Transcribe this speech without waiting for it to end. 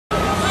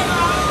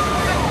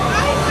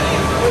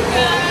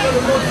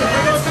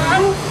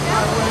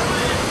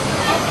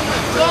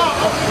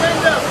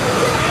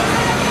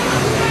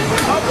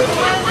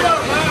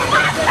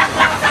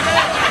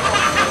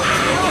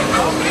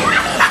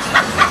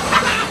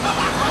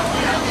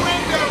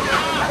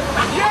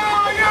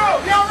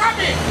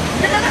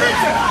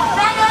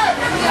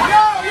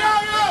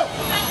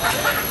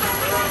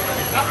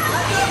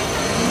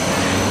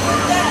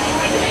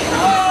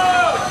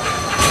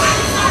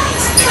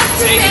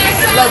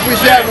like we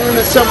jamming in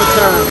the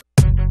summertime.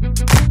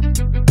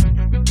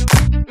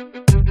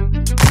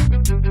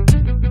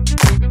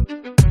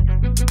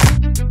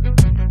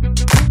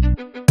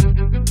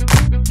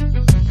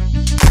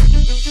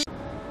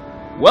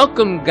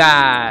 Welcome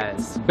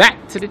guys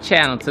back to the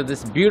channel, to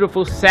this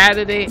beautiful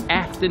Saturday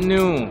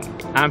afternoon.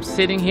 I'm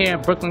sitting here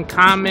at Brooklyn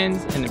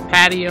Commons in the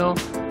patio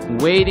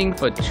waiting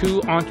for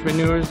two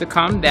entrepreneurs to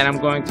come that I'm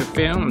going to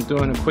film. I'm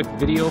doing a quick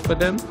video for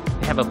them.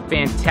 They have a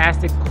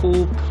fantastic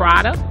cool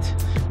product,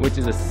 which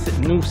is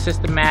a new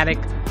systematic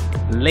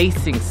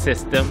lacing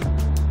system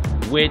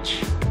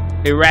which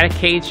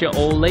eradicates your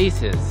old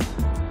laces.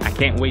 I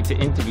can't wait to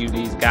interview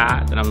these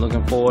guys, and I'm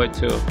looking forward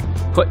to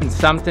putting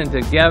something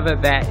together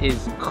that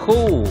is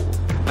cool.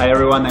 Hi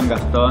everyone, I'm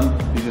Gaston.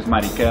 This is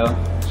Marikel.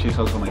 She's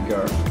also my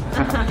girl.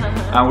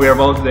 And we are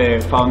both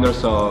the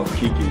founders of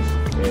Hickeys.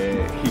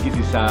 Hickeys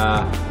is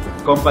a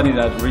company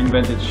that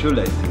reinvented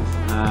shoelaces,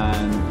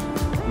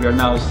 and we are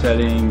now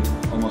selling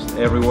almost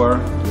everywhere.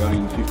 We are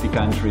in 50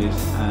 countries,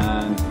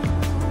 and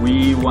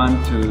we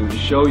want to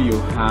show you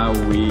how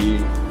we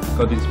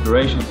got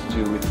inspirations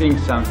to rethink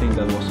something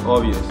that was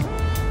obvious.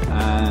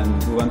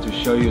 And we want to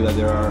show you that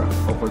there are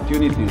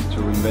opportunities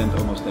to reinvent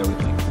almost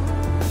everything.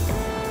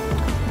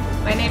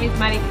 My name is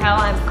Marikel.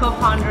 I'm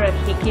co-founder of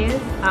Hickeys,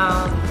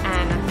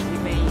 and as you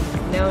may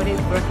notice,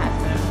 we're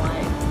husband and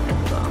wife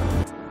as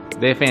well.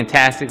 They're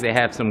fantastic. They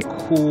have some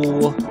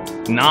cool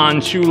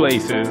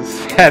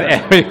non-shoelaces that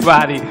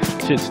everybody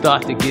should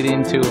start to get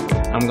into.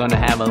 I'm going to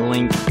have a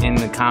link in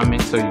the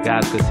comments so you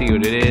guys can see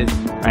what it is.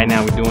 Right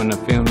now we're doing a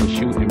film and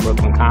shoot in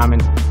Brooklyn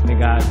Commons. You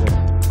guys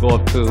go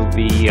up to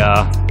the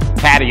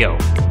patio.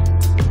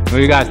 What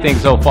do you guys think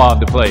so far of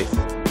the place?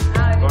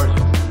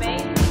 Gorgeous.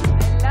 Amazing.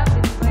 I love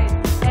this place,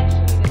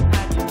 especially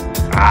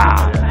the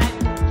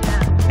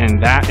patio.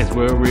 And that is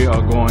where we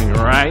are going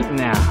right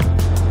now.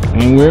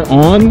 And we're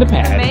on the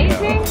patio.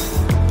 Amazing.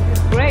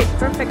 It's great.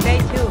 Perfect day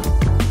too.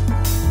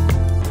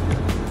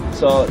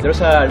 So there's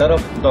a lot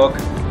of talk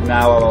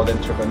now about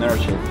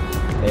entrepreneurship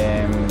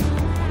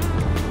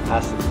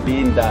as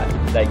being that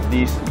like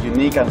this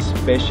unique and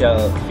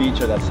special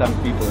feature that some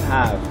people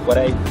have. What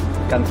I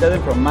can tell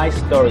you from my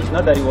story is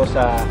not that it was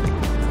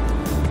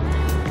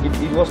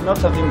it was not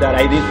something that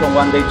I did from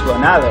one day to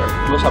another.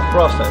 It was a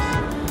process.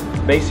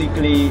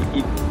 Basically,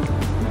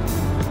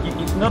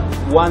 it's not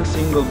one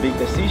single big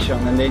decision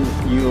and then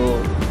you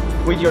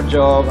quit your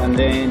job and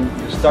then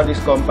you start this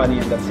company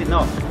and that's it.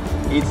 No,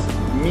 it's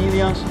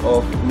millions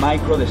of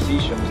micro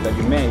decisions that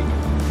you make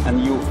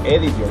and you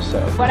edit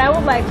yourself. What I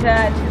would like to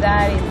add to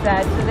that is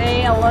that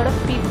today a lot of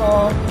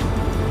people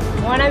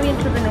want to be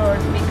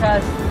entrepreneurs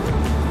because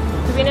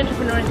to be an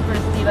entrepreneur is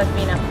perceived as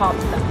being a pop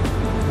star.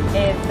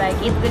 It's like,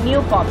 it's the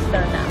new pop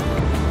star now.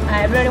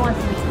 Everybody wants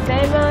to be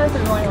famous,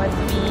 everyone wants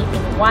to be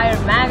in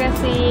Wired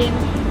magazine,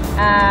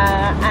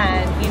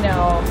 and you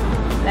know,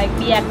 like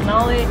be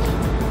acknowledged.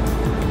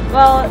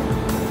 Well,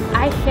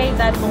 I hate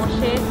that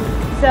bullshit.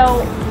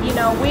 So, you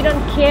know, we don't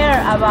care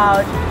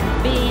about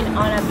being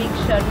on a big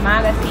shot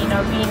magazine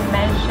or being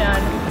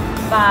mentioned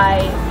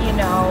by, you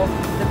know,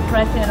 the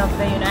President of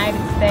the United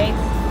States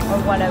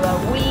or whatever.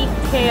 We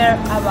care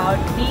about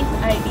this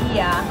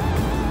idea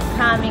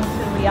coming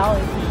to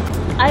reality.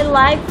 I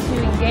like to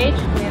engage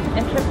with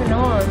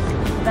entrepreneurs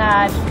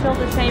that feel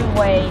the same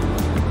way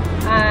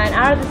and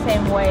are the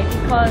same way,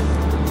 because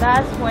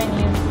that's when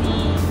you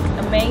see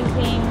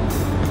amazing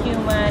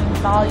human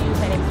values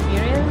and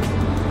experience.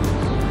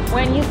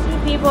 When you see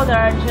people that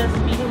are just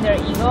beating their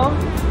ego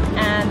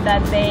and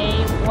that they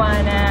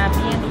want to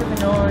be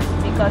entrepreneurs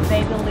because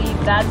they believe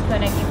that's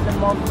going to give them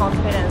more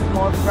confidence,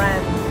 more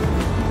friends,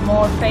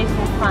 more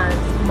Facebook fans,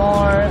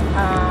 more,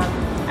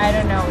 I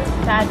don't know,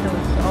 status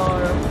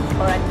or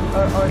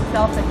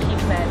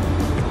self-achievement.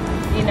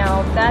 You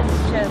know, that's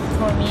just,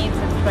 for me, it's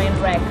a train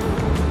wreck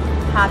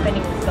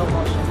happening in slow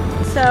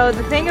motion. So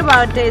the thing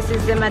about this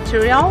is the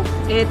material.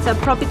 It's a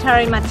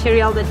proprietary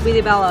material that we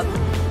developed,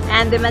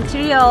 and the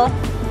material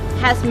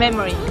has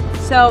memory.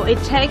 So it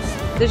takes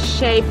the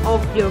shape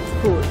of your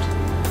foot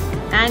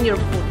and your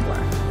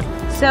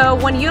footwear. So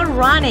when you're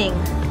running,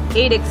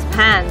 it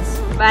expands,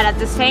 but at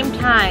the same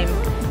time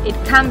it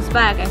comes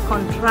back and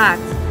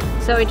contracts,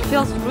 so it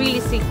feels really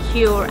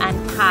secure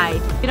and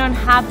tight. You don't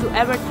have to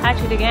ever touch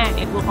it again.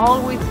 It will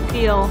always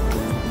feel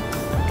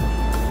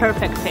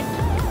perfect fit.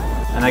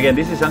 And again,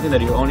 this is something that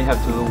you only have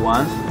to do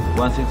once.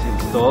 Once it's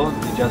installed,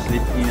 you just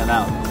slip in and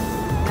out.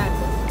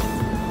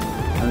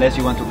 Unless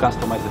you want to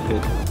customize the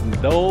fit.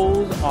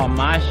 Those are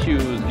my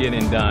shoes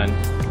getting done.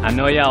 I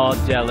know y'all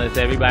are jealous.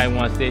 Everybody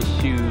wants their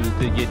shoes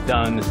to get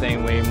done the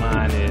same way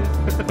mine is,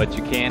 but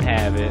you can't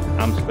have it.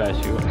 I'm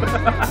special.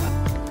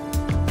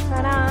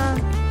 Ta-da!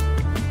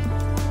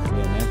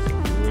 Yeah, that's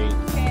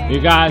great. You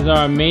guys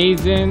are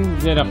amazing. You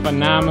did a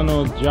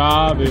phenomenal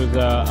job. It was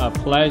a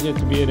pleasure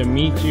to be able to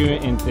meet you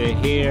and to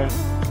hear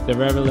the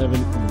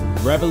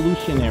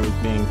revolutionary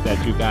things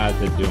that you guys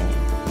are doing.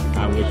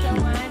 I wish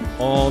you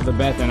all the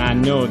best, and I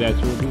know that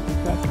you will be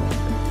successful.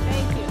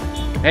 Thank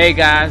you. Hey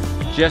guys,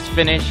 just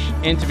finished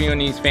interviewing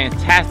these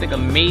fantastic,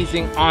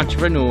 amazing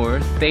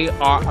entrepreneurs. They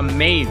are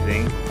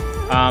amazing.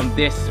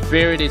 Their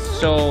spirit is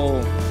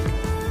so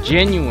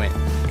genuine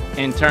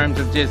in terms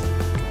of just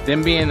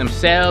them being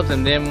themselves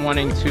and them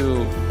wanting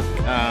to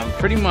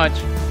pretty much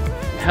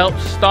help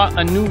start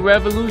a new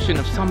revolution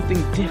of something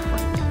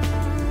different,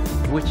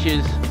 which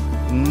is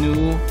a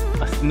new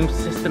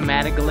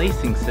systematic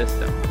lacing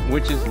system,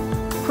 which is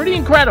pretty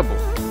incredible.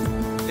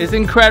 It's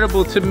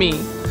incredible to me,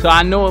 so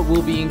I know it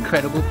will be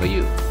incredible for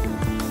you.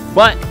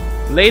 But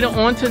later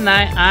on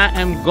tonight, I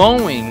am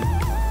going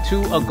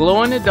to a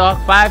glow-in-the-dark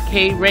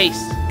 5K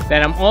race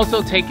that I'm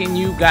also taking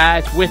you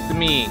guys with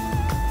me.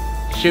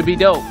 Should be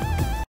dope.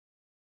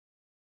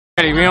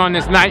 We're on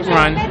this night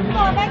run,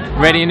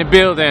 ready in the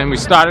building. We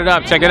started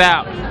up, check it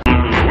out.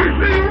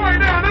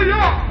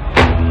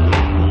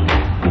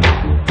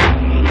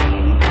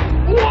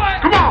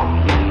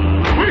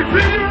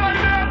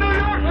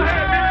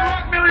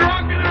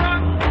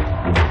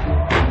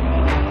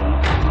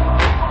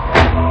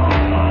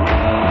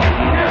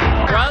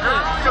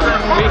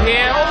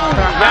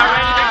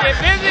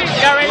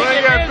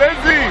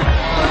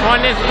 On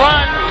this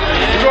run,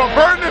 you're gonna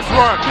burn this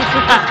run.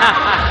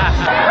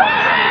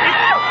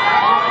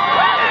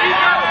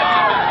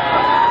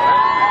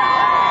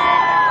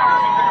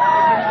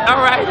 All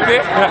right,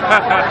 man.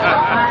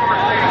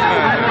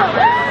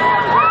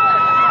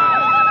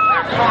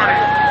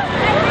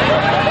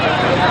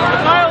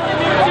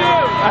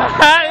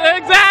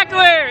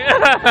 Exactly.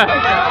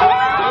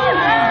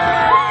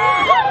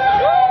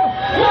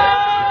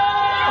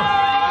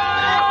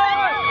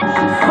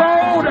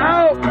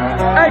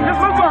 Hey, just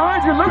look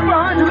behind you, look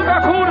behind you, look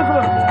how cool this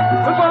looks.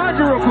 Look behind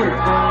you real quick.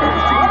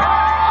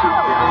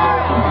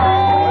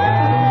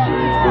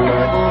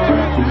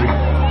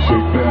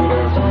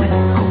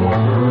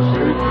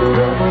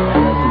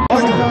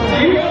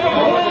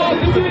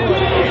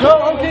 Go,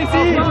 OKC!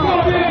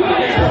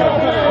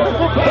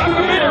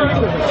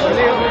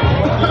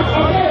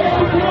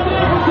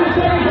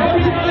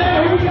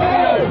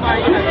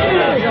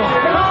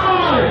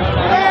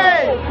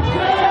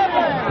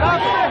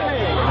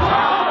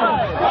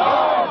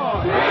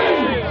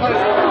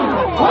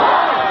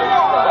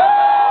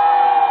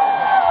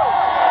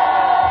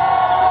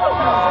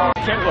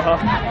 I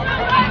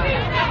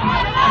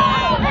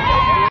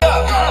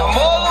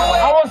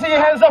want to see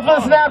your hands up for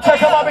the Snapchat.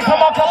 Come on,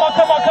 come on, come on,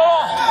 come on, come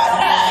on.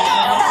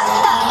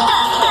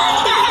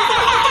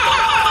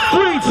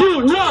 3,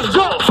 2, 1,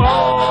 go.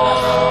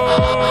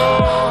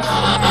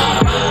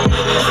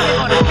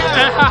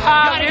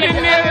 Get in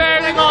there,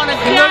 they're on the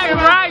camera. You looking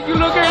right, you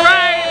looking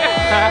right.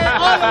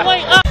 All the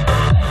way up.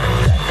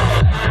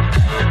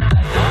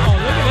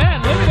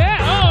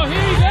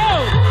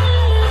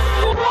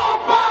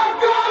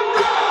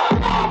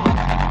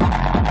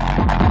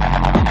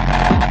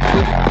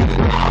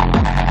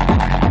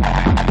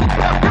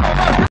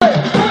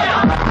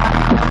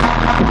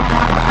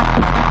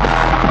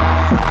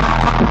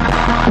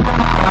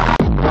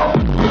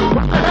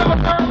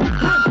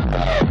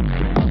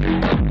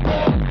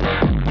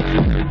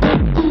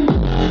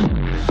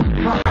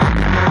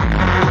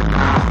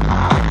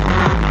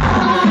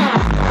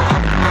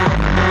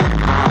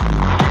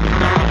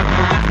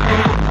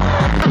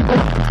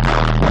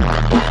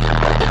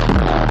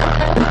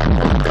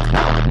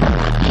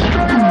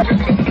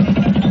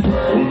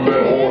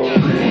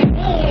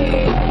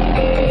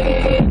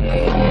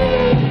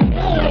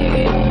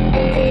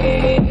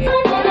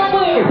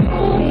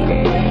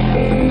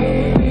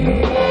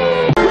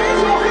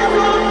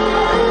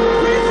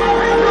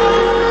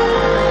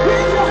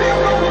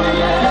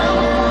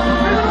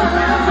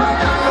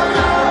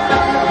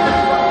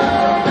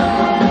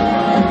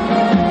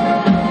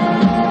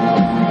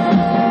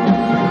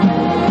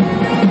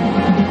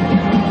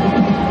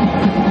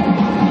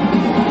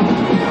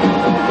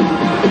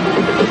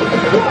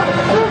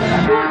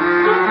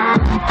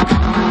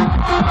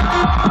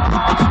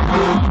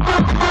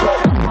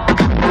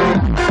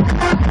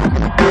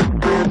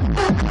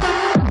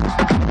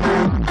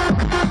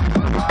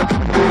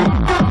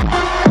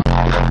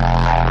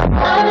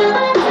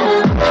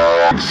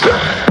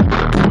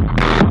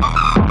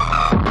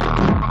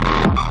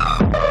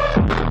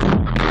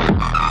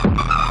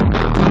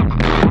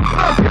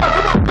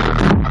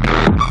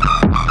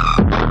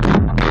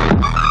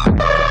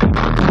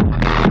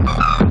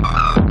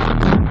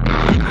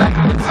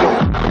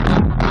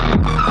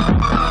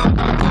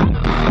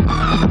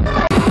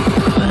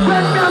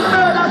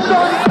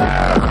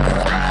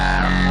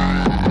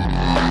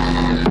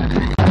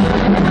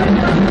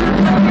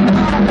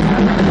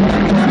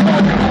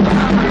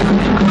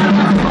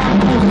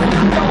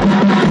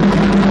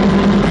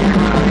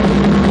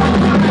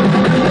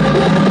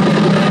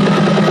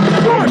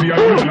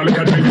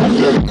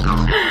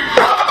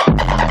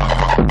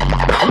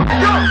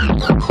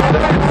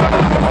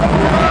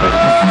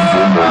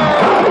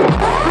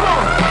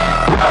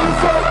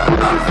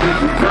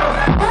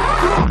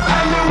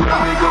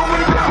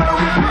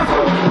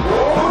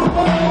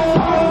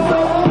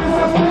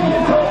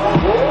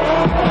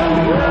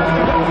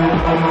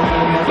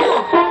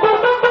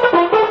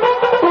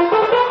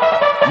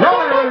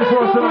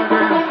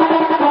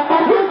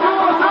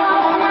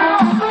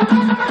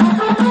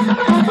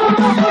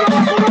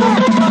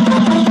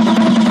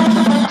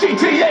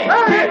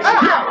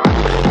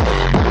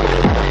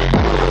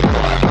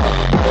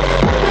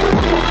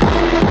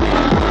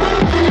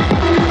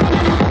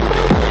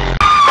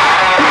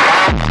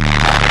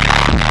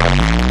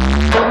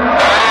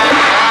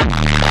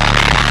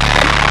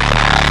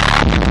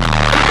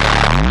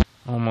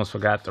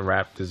 almost forgot to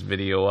wrap this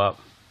video up.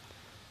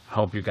 I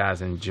hope you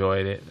guys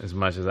enjoyed it as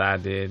much as I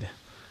did.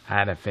 I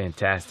had a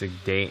fantastic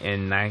day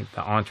and night.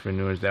 The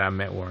entrepreneurs that I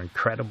met were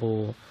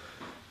incredible.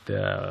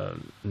 The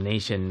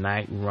Nation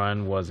Night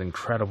Run was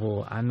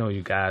incredible. I know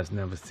you guys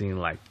never seen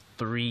like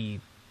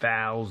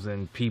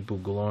 3,000 people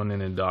glowing in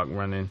the dark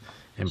running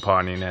and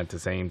partying at the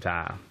same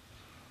time.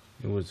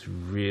 It was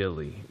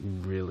really,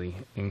 really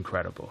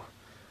incredible.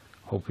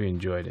 Hope you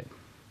enjoyed it.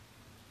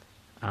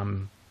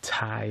 I'm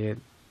tired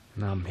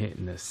and I'm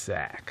hitting the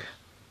sack.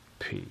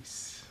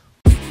 Peace.